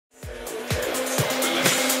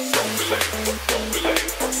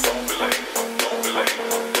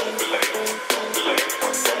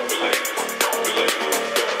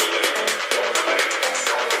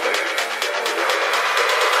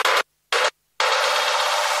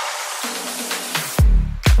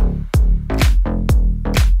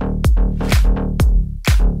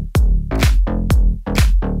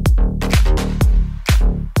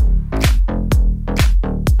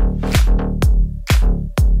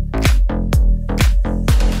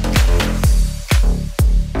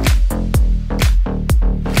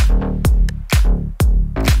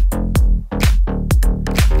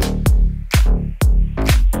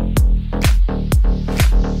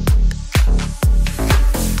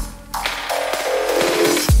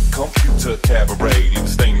to cabaret, leave a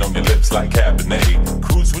stain on your lips like Cabernet.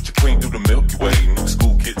 Cruise with your queen through the Milky Way. New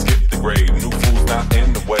school kids skip the grade. New fools not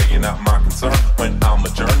in the way, you're not my concern. When I'm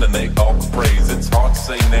adjourned, they all praise. It's hard to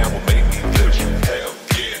say now what made me live. Hell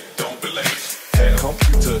yeah, don't be late. Hell,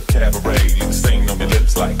 computer cabaret, leave a stain on your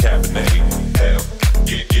lips like Cabernet. Hell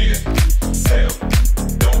yeah, yeah. Hell,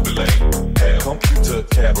 don't be late. Hell, computer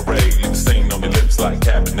cabaret, leave a stain on your lips like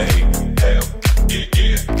Cabernet. Hell yeah,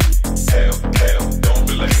 yeah. Hell, don't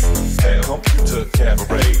be late. Hell, computer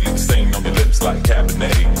cabaret, leave a stain on your lips like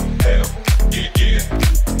Cabernet. Hell, yeah, yeah.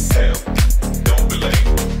 Hell, don't be late.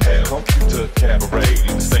 Hell, computer cabaret,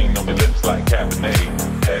 leave a stain on your lips like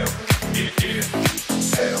Cabernet. Hell, yeah, yeah.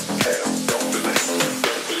 Hell, don't be late.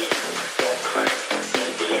 Don't be late. Don't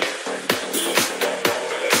be late.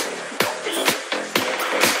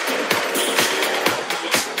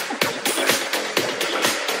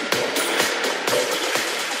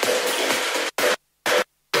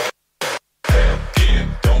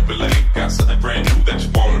 Don't be late. Got something brand new that you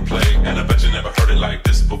wanna play, and I bet you never heard it like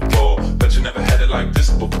this before. Bet you never had it like this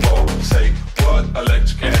before. Say what?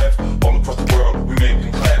 Electric Ave, all across the world we make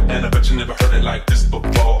them clap, and I bet you never heard it like this before.